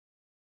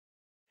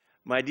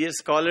My dear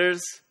scholars,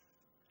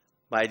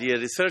 my dear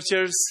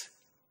researchers,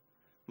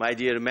 my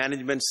dear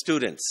management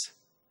students,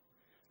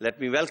 let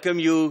me welcome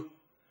you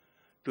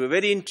to a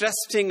very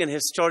interesting and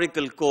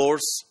historical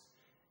course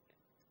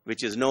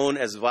which is known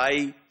as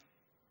Why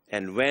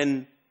and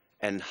When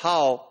and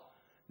How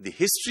the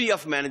History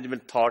of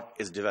Management Thought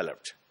is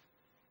Developed.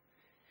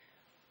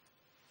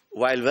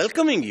 While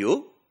welcoming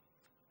you,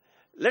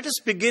 let us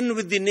begin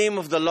with the name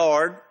of the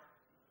Lord,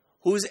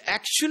 who is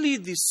actually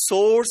the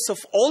source of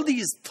all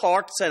these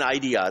thoughts and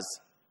ideas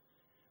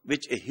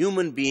which a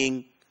human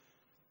being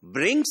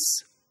brings,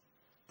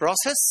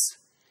 processes,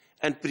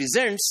 and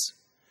presents,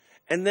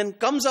 and then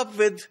comes up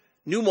with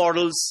new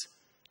models,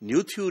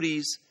 new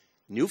theories,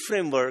 new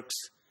frameworks,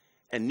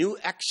 and new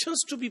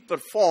actions to be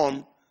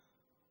performed,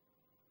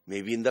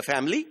 maybe in the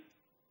family,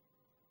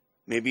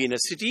 maybe in a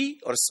city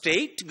or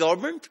state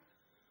government,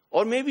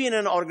 or maybe in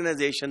an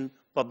organization,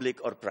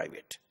 public or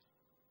private.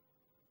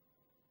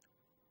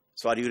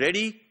 So are you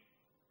ready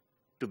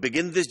to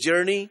begin this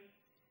journey,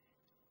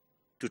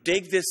 to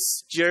take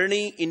this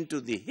journey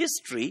into the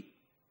history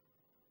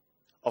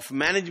of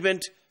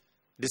management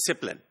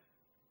discipline?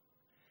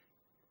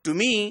 To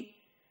me,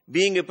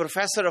 being a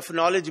professor of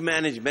knowledge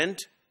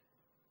management,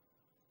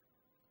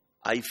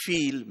 I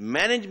feel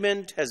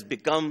management has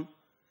become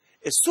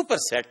a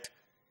superset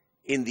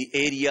in the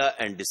area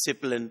and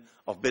discipline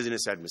of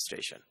business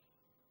administration.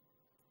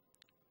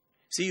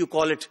 See, you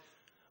call it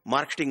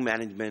marketing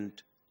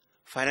management,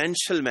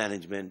 financial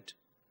management,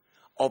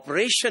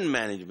 operation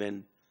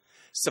management,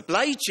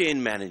 supply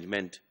chain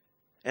management,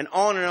 and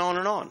on and on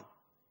and on.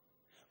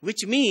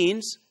 Which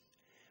means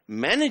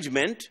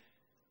management,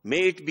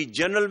 may it be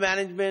general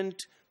management,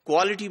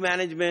 quality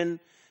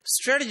management,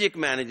 strategic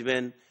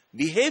management,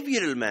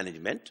 behavioral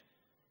management,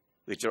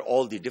 which are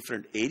all the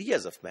different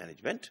areas of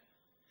management,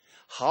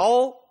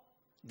 how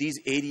these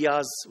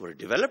areas were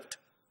developed,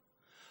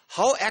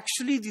 how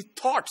actually the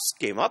thoughts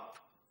came up,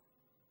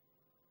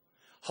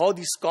 how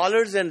the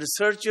scholars and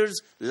researchers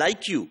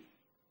like you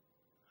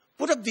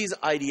put up these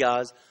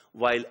ideas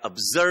while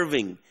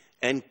observing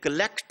and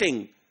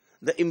collecting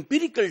the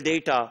empirical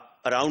data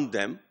around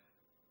them,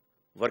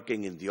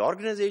 working in the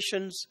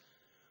organizations,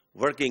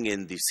 working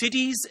in the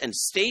cities and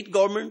state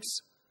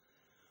governments,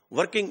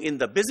 working in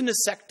the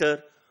business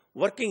sector,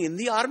 working in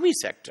the army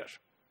sector.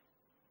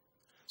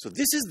 So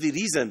this is the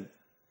reason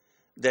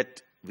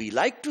that we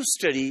like to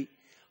study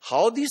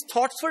how these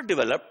thoughts were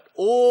developed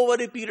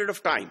over a period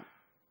of time.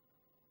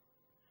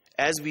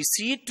 As we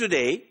see it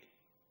today,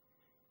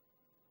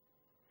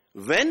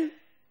 when,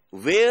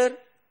 where,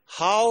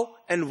 how,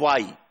 and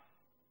why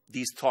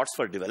these thoughts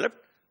were developed.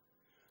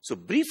 So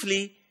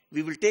briefly,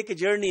 we will take a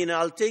journey and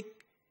I'll take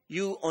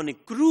you on a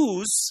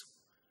cruise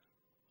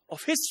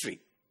of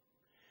history.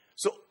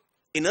 So,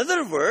 in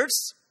other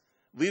words,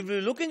 we will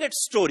be looking at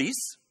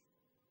stories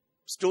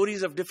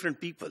of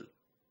different people,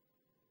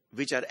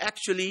 which are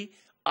actually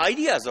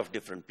ideas of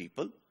different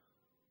people,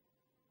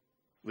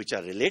 which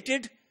are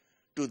related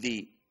to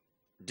the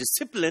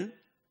discipline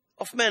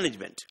of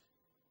management.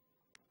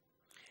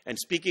 And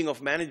speaking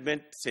of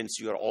management, since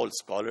you are all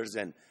scholars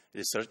and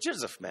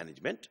researchers of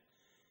management,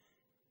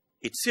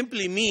 it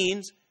simply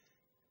means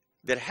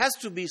there has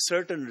to be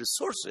certain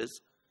resources,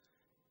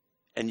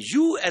 and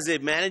you as a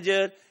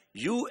manager,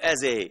 you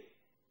as a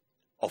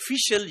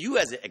official, you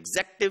as an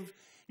executive,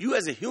 you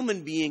as a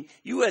human being,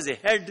 you as a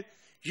head,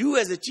 you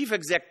as a chief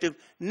executive,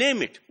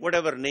 name it,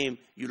 whatever name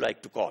you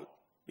like to call.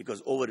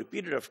 Because over a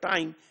period of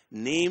time,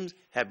 names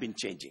have been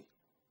changing.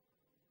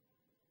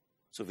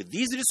 So with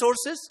these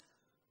resources,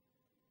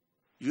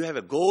 you have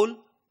a goal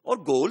or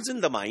goals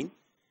in the mind,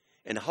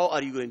 and how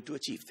are you going to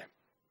achieve them?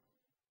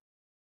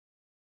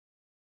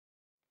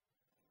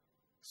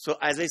 So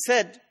as I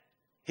said,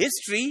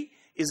 history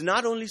is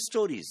not only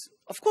stories.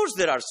 Of course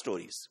there are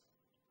stories.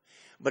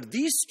 But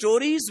these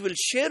stories will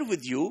share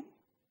with you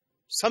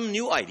some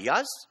new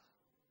ideas,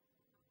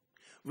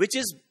 which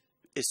is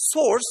a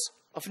source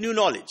of new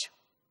knowledge.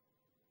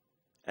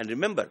 And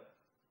remember,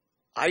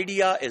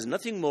 idea is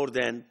nothing more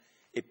than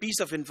a piece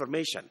of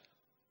information,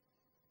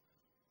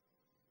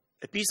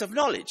 a piece of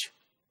knowledge.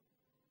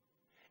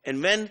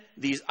 And when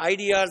these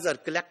ideas are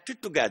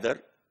collected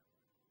together,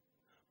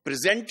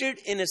 presented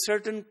in a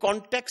certain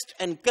context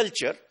and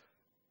culture,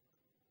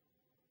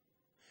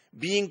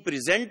 being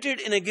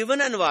presented in a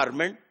given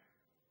environment,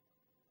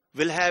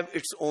 will have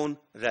its own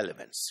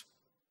relevance.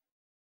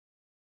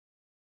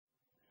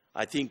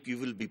 I think you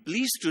will be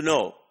pleased to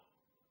know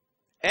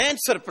and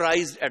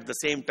surprised at the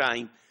same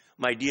time,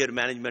 my dear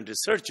management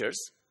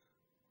researchers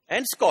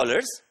and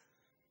scholars,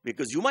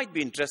 because you might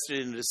be interested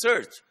in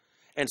research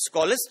and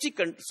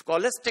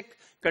scholastic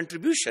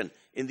contribution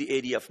in the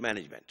area of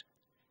management.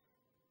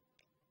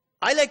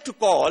 I like to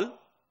call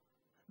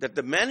that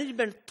the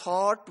management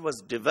thought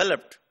was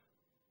developed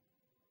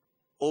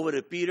over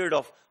a period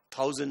of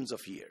thousands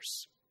of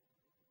years.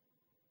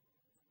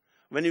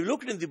 When you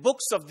looked in the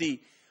books of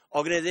the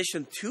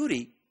organization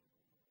theory,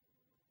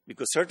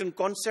 because certain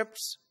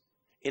concepts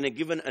in a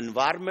given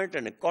environment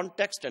and a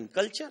context and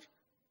culture,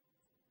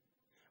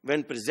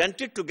 when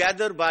presented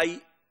together by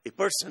a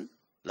person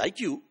like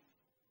you,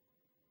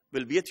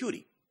 will be a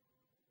theory.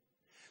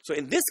 So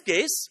in this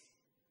case,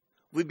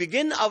 we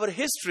begin our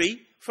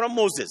history from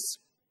Moses,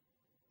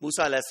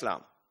 Musa alayhi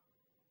salam.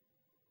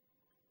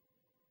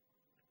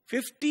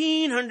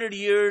 1500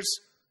 years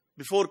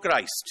before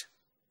Christ.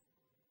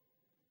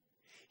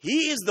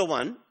 He is the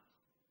one,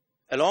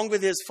 along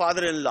with his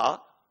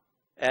father-in-law,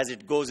 as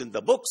it goes in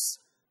the books,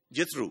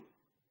 Jethro.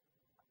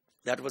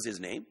 That was his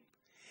name.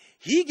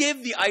 He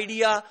gave the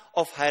idea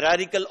of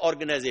hierarchical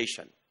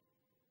organization.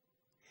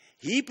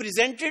 He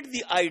presented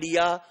the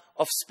idea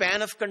of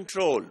span of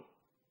control.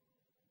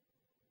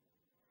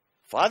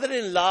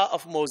 Father-in-law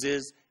of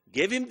Moses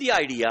gave him the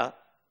idea,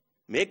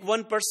 make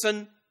one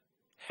person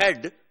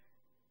head,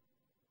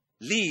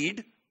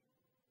 lead,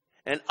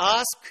 and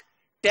ask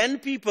 10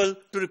 people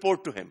to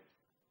report to him.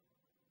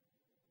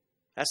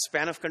 That's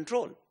span of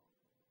control.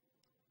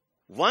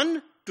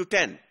 1 to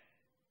 10.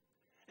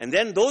 And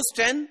then those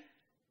 10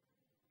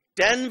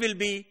 will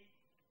be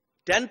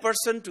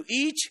 10% to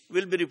each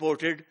will be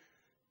reported,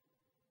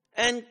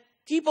 and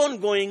keep on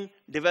going,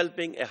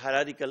 developing a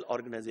hierarchical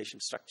organization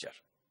structure.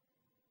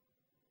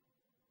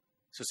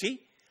 So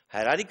see,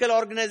 hierarchical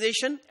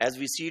organization as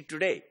we see it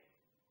today,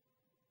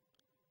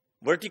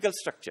 vertical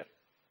structure,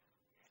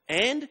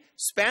 and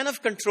span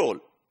of control.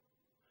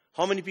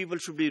 How many people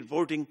should be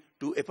reporting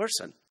to a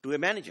person, to a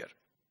manager,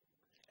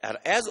 are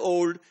as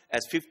old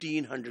as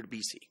 1500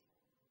 BC.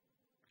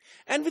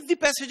 And with the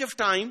passage of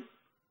time,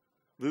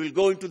 we will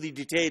go into the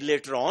detail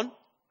later on,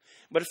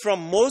 but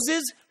from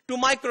Moses to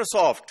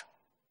Microsoft,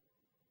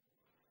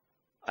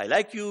 I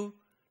like you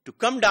to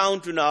come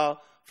down to now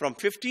from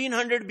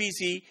 1500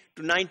 BC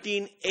to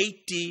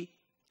 1980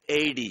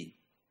 AD.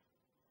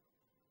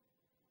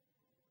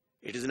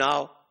 It is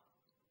now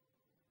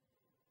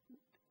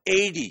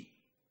AD,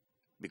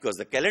 because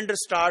the calendar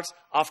starts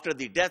after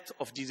the death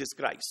of Jesus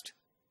Christ.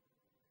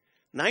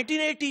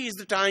 1980 is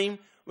the time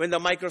when the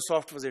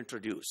Microsoft was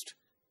introduced.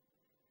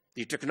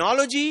 The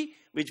technology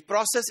which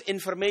process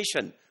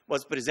information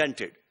was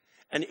presented,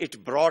 and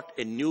it brought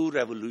a new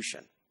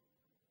revolution.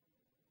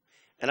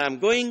 And I'm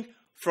going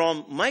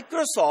from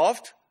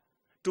Microsoft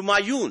to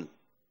Mayun.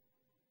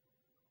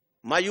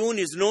 Mayun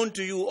is known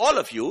to you, all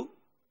of you.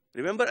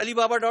 Remember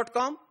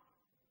Alibaba.com?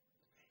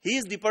 He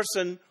is the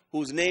person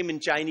whose name in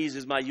Chinese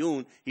is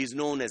Mayun. He is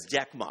known as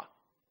Jack Ma.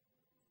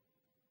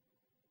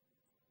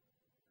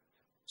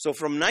 So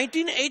from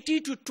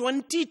 1980 to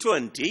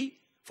 2020,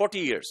 40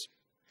 years.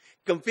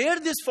 Compare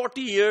this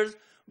 40 years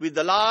with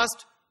the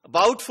last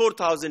about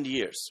 4,000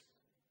 years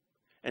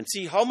and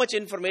see how much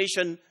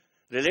information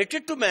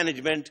related to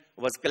management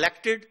was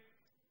collected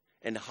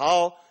and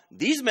how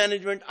these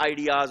management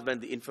ideas, when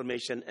the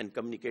information and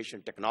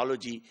communication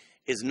technology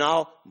is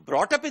now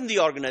brought up in the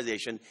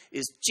organization,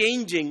 is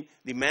changing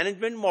the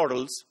management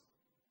models,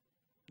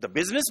 the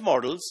business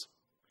models,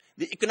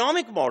 the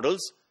economic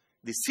models,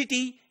 the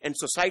city and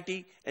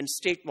society and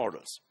state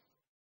models.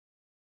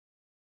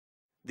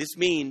 This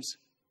means,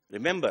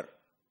 remember,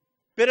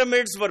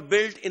 pyramids were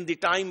built in the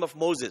time of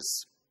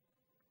Moses.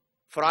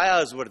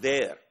 Pharaohs were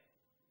there.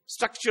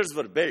 Structures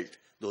were built.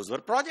 Those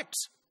were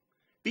projects.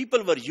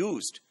 People were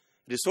used.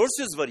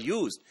 Resources were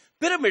used.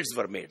 Pyramids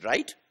were made,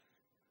 right?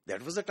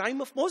 That was the time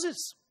of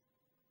Moses.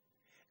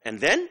 And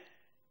then,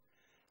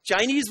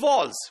 Chinese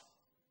walls.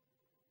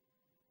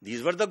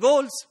 These were the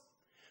goals.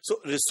 So,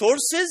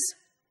 resources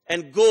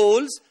and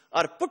goals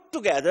are put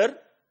together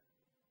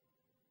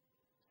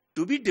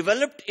to be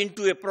developed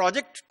into a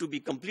project, to be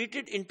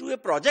completed into a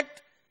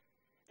project,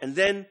 and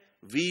then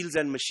wheels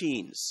and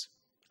machines.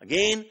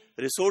 Again,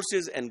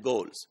 resources and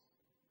goals.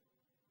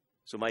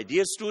 So my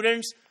dear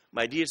students,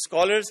 my dear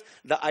scholars,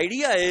 the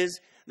idea is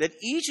that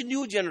each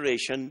new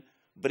generation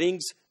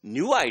brings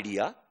new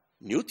idea,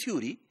 new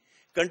theory,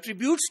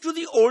 contributes to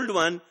the old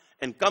one,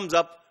 and comes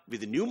up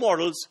with new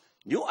models,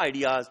 new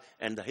ideas,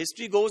 and the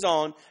history goes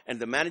on, and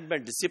the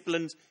management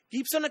disciplines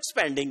keeps on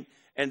expanding,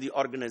 and the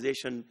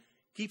organization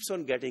keeps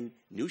on getting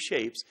new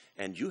shapes,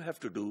 and you have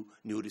to do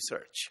new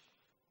research.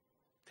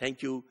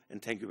 Thank you,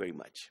 and thank you very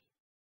much.